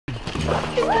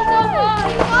This is so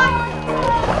fun.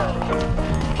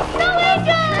 Snow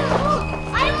angels!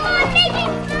 I want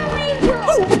making snow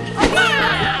angels!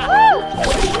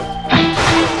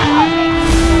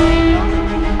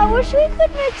 I wish we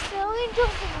could make snow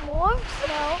angels in warm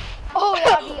snow. Oh,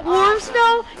 that'd be awesome. Warm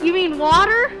snow? You mean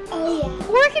water? Oh, yeah.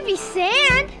 Or it could be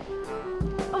sand.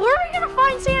 Where are we gonna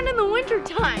find sand in the winter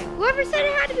time? Whoever said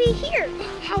it had to be here.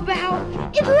 How about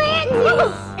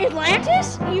Atlantis?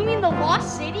 Atlantis? You mean the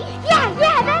lost city? Yeah,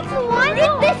 that's the one.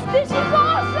 This is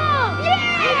awesome.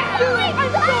 Yeah!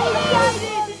 I'm so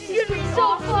excited. This is gonna be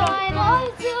so fun.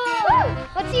 Awesome.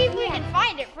 Let's see if we can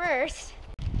find it first.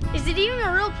 Is it even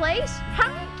a real place? How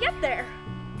do we get there?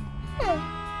 How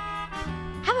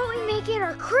about we make it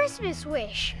our Christmas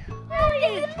wish? It's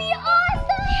gonna be awesome!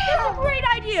 That's a great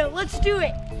idea. Let's do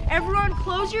it. Everyone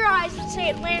close your eyes and say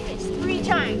Atlantis 3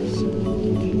 times.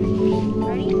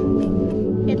 Ready?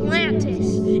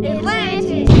 Atlantis.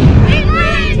 Atlantis.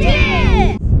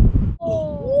 Atlantis!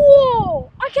 Whoa!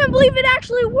 I can't believe it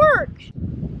actually worked.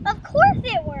 Of course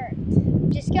it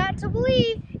worked. Just got to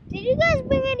believe. Did you guys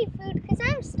bring any food? Because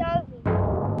I'm starving.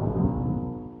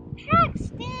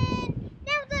 Paxton!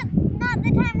 Now's not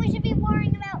the time we should be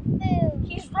worrying about food.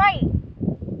 He's right.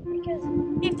 Because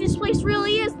if this place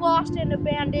really is lost and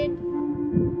abandoned,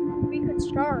 we could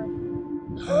starve.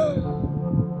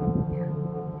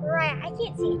 Right, I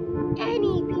can't see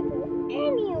any people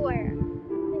anywhere.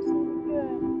 This is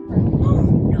good. Oh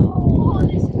no,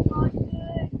 this is not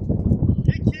good.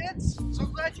 Hey kids, so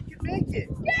glad you could make it.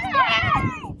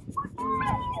 Yay!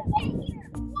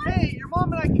 Hey, your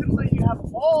mom and I couldn't let you have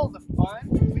all the fun.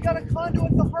 We got a condo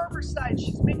at the Harborside.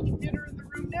 She's making dinner in the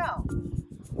room now.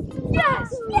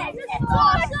 Yes! Yes, It's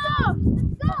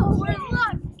awesome! Let's go! We're in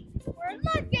luck! We're in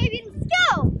luck, baby! Let's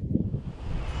go!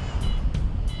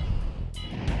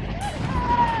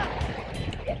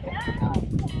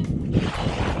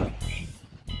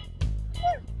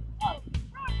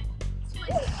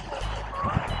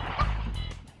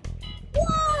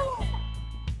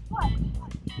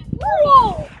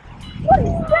 Whoa! What is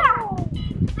that?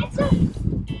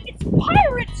 It's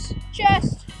pirate's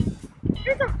chest.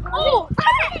 There's a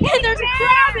and there's a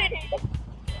crab in it.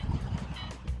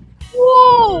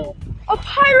 Whoa! A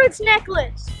pirate's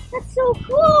necklace. That's so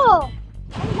cool!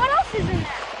 And what else is in there?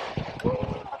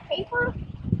 A paper?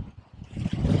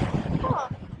 Huh.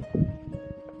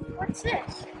 What's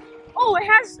this? Oh, it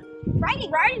has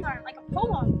writing on it, like a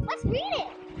poem. Let's read it!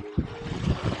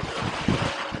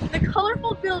 The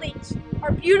colorful buildings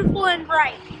are beautiful and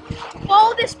bright.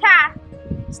 Follow this path.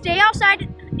 Stay outside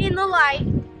in the light.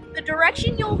 The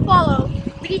direction you'll follow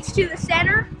leads to the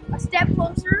center. A step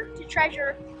closer to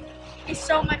treasure is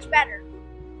so much better.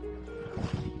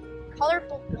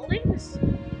 Colorful buildings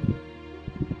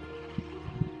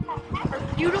are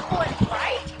beautiful and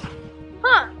bright?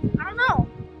 Huh, I don't know.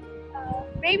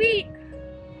 Maybe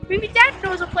Dad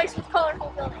knows a place with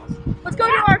colorful buildings. Let's go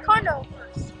to our condo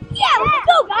first. Yeah, let's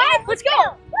go, guys! Let's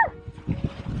go!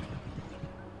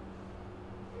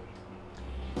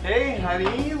 Hey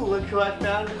honey, look who I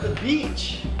found at the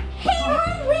beach. Hey,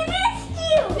 Mom, we missed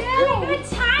you! Yeah, good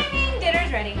timing.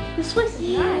 Dinner's ready. This place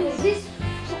is nice. This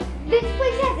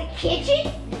place has a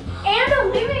kitchen And a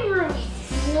living room.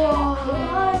 Whoa.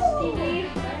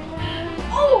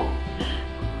 Oh!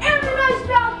 And a nice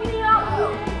balcony out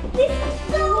here. This is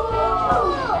so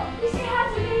cool! This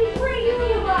has a big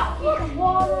view out here.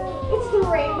 Water. It's the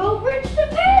Rainbow Bridge to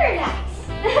Paradise!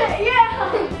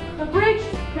 Yeah! The bridge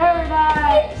to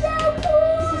paradise. It's so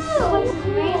cool! This place is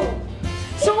amazing.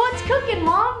 So what's cooking,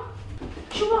 Mom?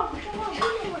 Show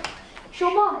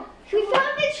Mom. We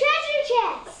found the treasure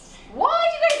chest! What?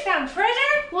 You guys found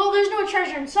treasure? Well, there's no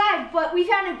treasure inside, but we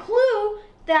found a clue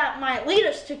that might lead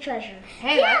us to treasure.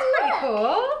 Hey, Yeah, that's pretty look.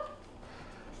 cool.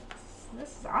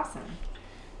 This is awesome.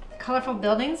 Colorful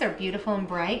buildings are beautiful and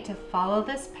bright. To follow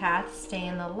this path, stay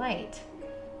in the light.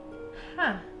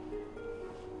 Huh.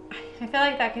 I feel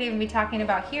like that could even be talking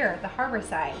about here at the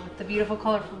Harborside with the beautiful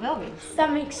colorful buildings.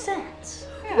 That makes sense.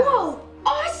 Yeah. Whoa!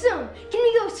 Awesome! Can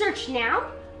we go search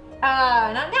now?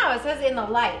 Not now. It says in the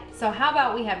light. So how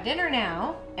about we have dinner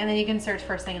now, and then you can search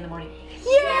first thing in the morning.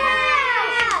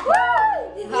 Yeah! Woo!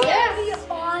 This is gonna be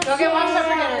awesome! Go get washed up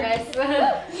for dinner, guys.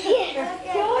 Yeah!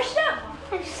 Get washed up!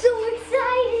 I'm so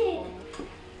excited!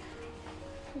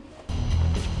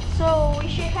 So we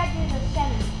should head to the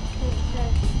center.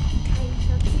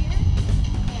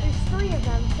 There's 3 of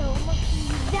them, so look,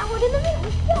 that one in the middle.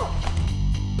 Let's go!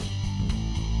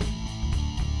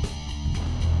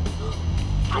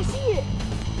 I see it.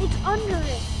 It's under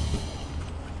it.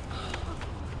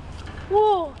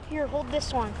 Whoa. Here, hold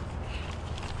this one.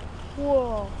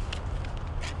 Whoa.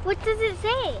 What does it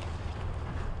say?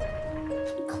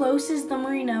 Close is the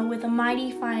marina with a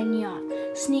mighty fine yacht.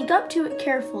 Sneak up to it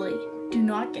carefully. Do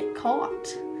not get caught.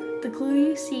 The clue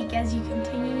you seek as you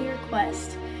continue your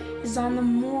quest is on the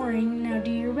mooring. Now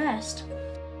do your best.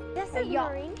 This is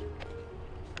marine.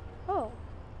 Oh.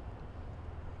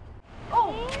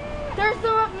 Oh, there's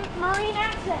the marine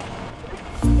access.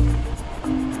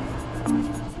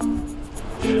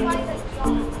 By the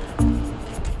yacht.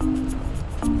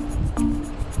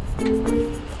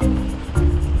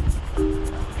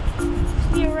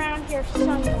 Must be around here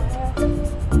somewhere.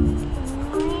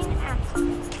 Marine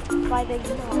access by the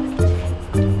yacht.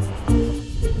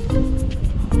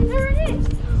 There it is.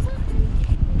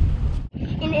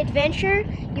 An adventure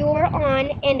you're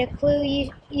on and a clue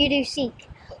you do seek.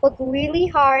 Look really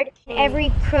hard in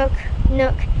every crook,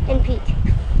 nook, and peak.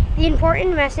 The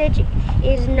important message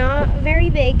is not very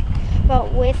big,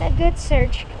 but with a good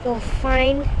search, you'll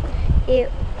find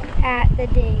it at the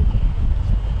dig.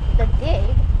 The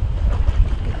dig?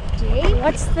 The dig?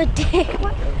 What's the dig?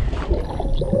 What?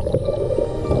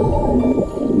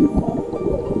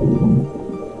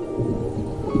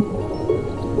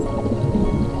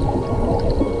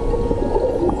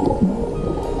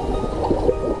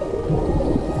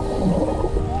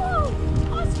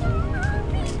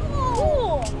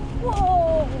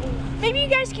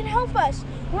 Us.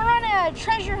 We're on a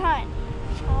treasure hunt.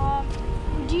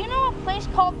 Do you know a place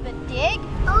called the Dig?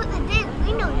 Oh, the dig.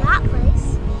 We know that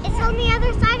place. It's on the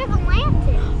other side of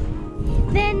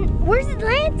Atlantis. Then where's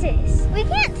Atlantis? We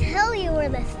can't tell you where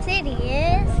the city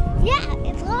is. Yeah,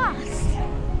 it's lost.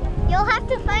 You'll have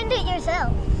to find it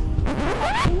yourself.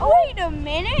 Wait a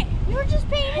minute. You're just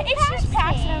paying. It's just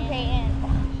Paxton and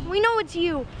Peyton. We know it's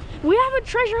you. We have a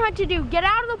treasure hunt to do. Get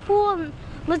out of the pool and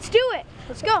let's do it.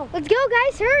 Let's go. Let's go,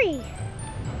 guys. Hurry.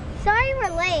 Sorry we're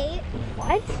late.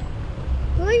 What?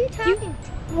 Who are you talking to?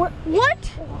 What?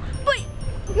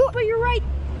 But you're right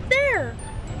there.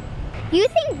 You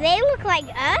think they look like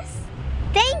us?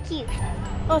 Thank you.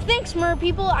 Well, thanks, mer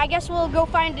people. I guess we'll go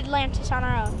find Atlantis on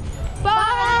our own.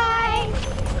 Bye.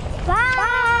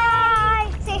 Bye.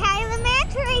 Say hi to the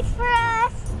manta rays for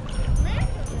us.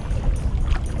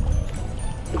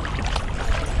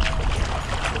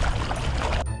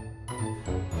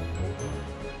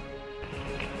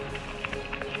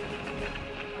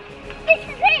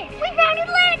 We found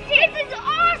Atlantis! This is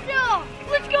awesome!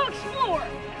 Let's go explore!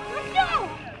 Let's go!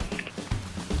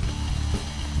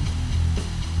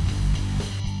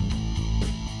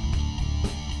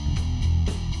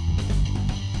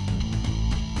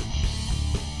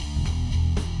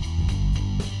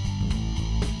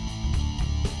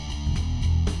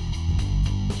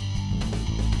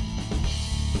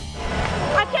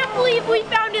 I can't believe we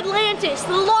found Atlantis,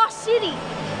 the lost city.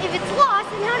 If it's lost,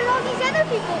 then how did all these other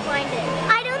people find it?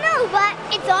 I don't know, but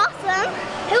it's awesome.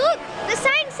 Hey, look, the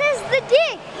sign says the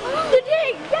dig. The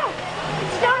Dig, yeah.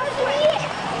 It's down this way.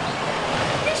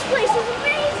 This place is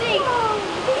amazing. Oh,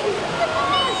 this is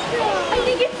awesome. I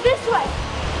think it's this way.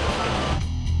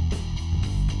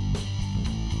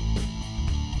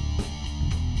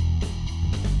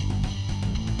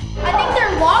 I think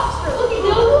they're lobsters. Look at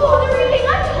those. They're eating.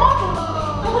 I'm talking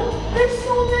about. There's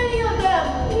so many of them.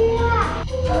 Yeah.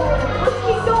 Let's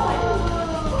keep going.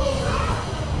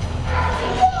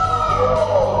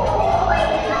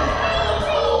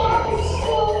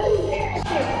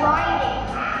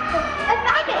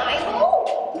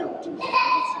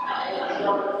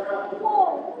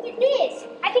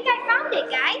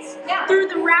 Through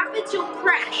the rapids you'll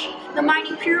crash, the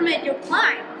mighty pyramid you'll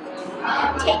climb.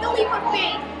 Take a leap of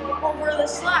faith over the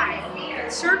slide.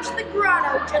 Search the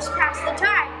grotto just past the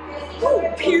tide. Ooh,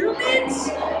 pyramids?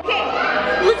 Okay,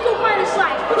 let's go find the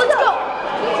slide. Let's go.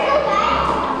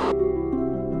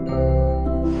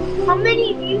 How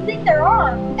many do you think there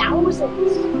are?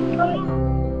 Thousands.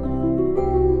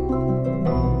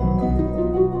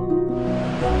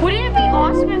 Wouldn't it be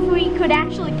awesome if we could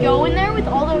actually go in there with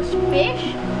all those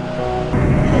fish?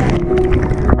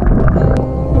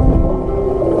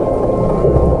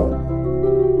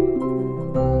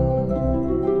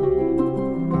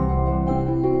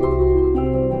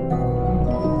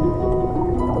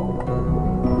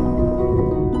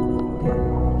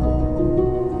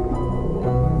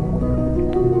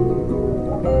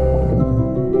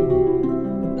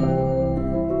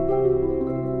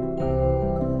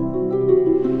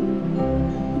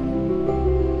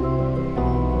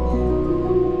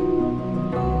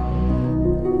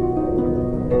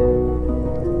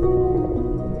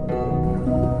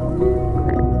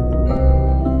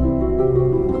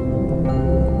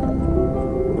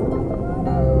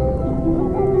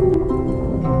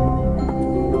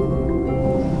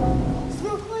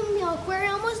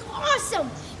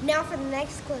 Now for the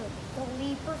next clue, the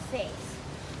leap of faith.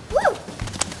 Woo!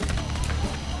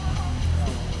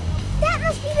 That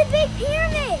must be the big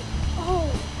pyramid! Oh,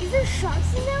 is there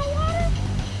sharks in that water?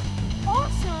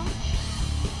 Awesome.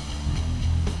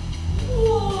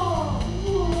 Whoa!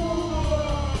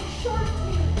 Whoa! Shark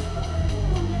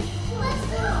Tank. Let's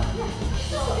go!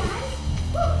 Let's go,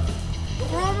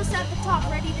 guys! We're almost at the top,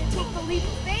 ready to take the leap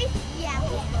of faith? Yeah,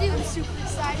 I'm super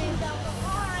excited.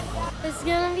 this is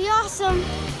gonna be awesome.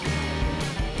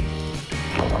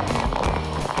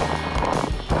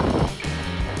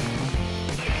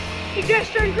 You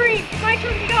just turned green. My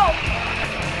turn to go.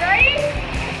 Ready?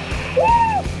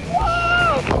 Woo!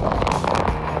 Whoa!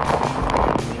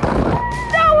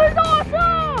 That was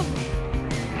awesome!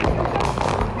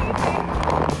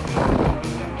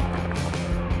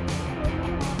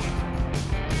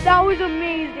 That was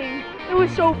amazing. It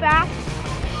was so fast.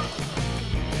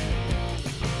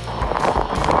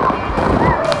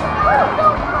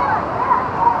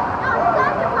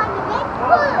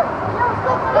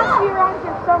 Let's be around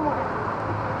here somewhere.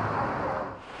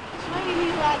 Maybe we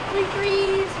like 3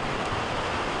 trees.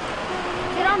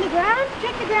 Get on the ground?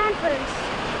 Check the ground first.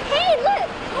 Hey, look!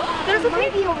 There's a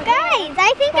baby over there. Guys,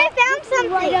 I think I found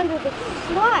something. Right under the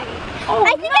slide. Oh,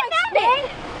 I think I found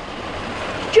it.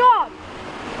 Good job.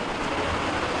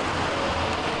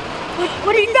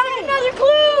 What We found another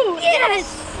clue.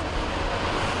 Yes!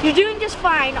 You're doing just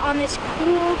fine on this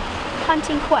cool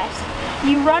hunting quest.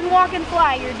 You run, walk, and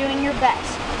fly. You're doing your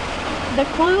best. The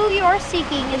clue you're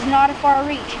seeking is not a far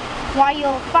reach. Why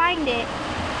you'll find it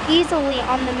easily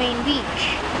on the main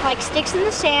beach. Like sticks in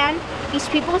the sand, these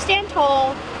people stand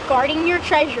tall, guarding your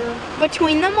treasure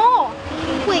between them all.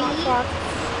 Wait,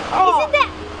 Oh. isn't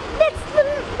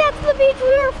that's the beach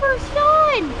we were first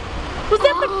on? Was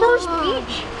that the first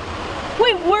beach?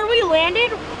 Wait, where we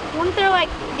landed, weren't there like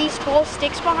these tall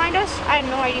sticks behind us? I had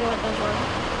no idea what those were.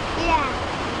 Yeah.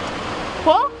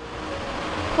 Well,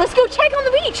 let's go check on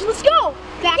the beach. Let's go.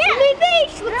 Back to the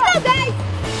beach. Let's go, guys.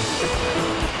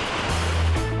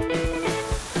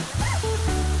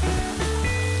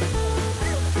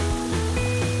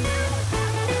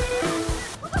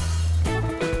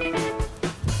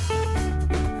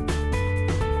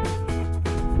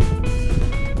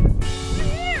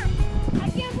 I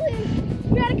can't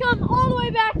believe we gotta come all the way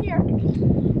back here.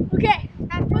 Okay,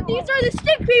 but these are the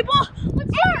stick people. Let's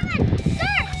start.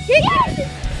 Yes.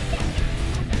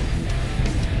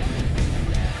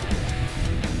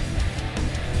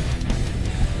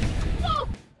 Whoa,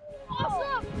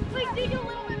 awesome. Wait, dig a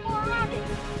little bit more around it.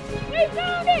 We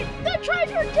found it, the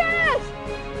treasure chest.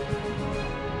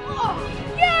 Oh,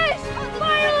 yes,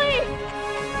 finally.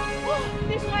 Oh,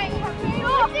 this way. What's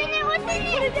in it? What's in it?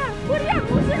 Put it down. Put it down.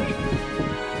 What's in it?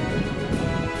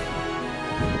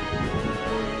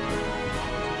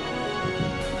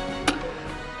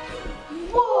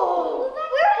 Whoa!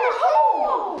 We're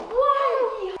home.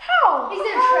 Why? How? Is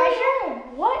there treasure?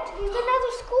 What? There's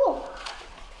another school.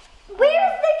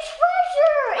 Where's the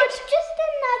treasure? It's just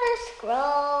another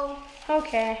scroll.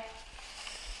 Okay.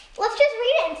 Let's just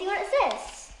read it and see what it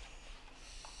says.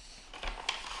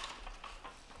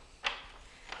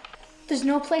 There's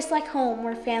no place like home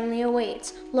where family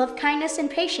awaits. Love, kindness, and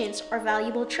patience are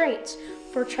valuable traits.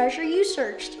 For treasure you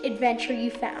searched, adventure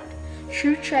you found.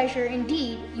 True treasure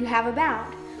indeed you have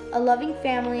abound. A loving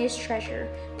family is treasure,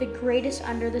 the greatest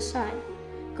under the sun.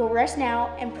 Go rest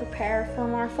now and prepare for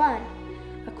more fun.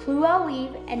 A clue I'll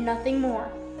leave and nothing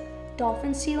more.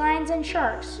 Dolphins, sea lions, and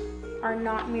sharks are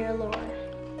not mere lore.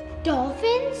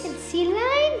 Dolphins and sea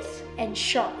lions? And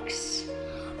sharks.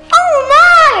 Oh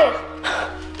my!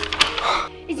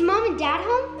 Is Mom and Dad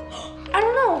home? I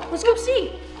don't know. Let's go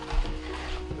see.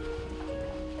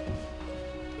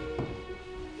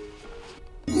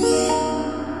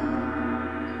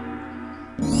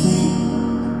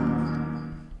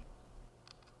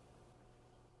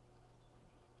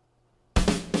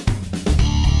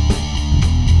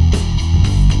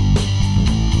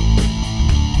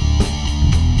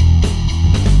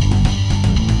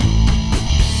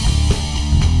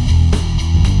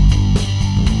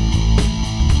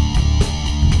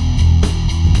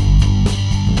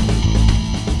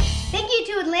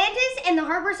 Atlantis and the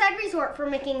Harborside Resort for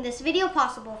making this video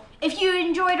possible. If you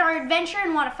enjoyed our adventure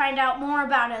and want to find out more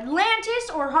about Atlantis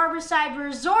or Harborside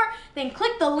Resort, then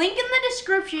click the link in the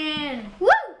description. Woo!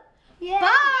 Yeah.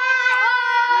 Bye!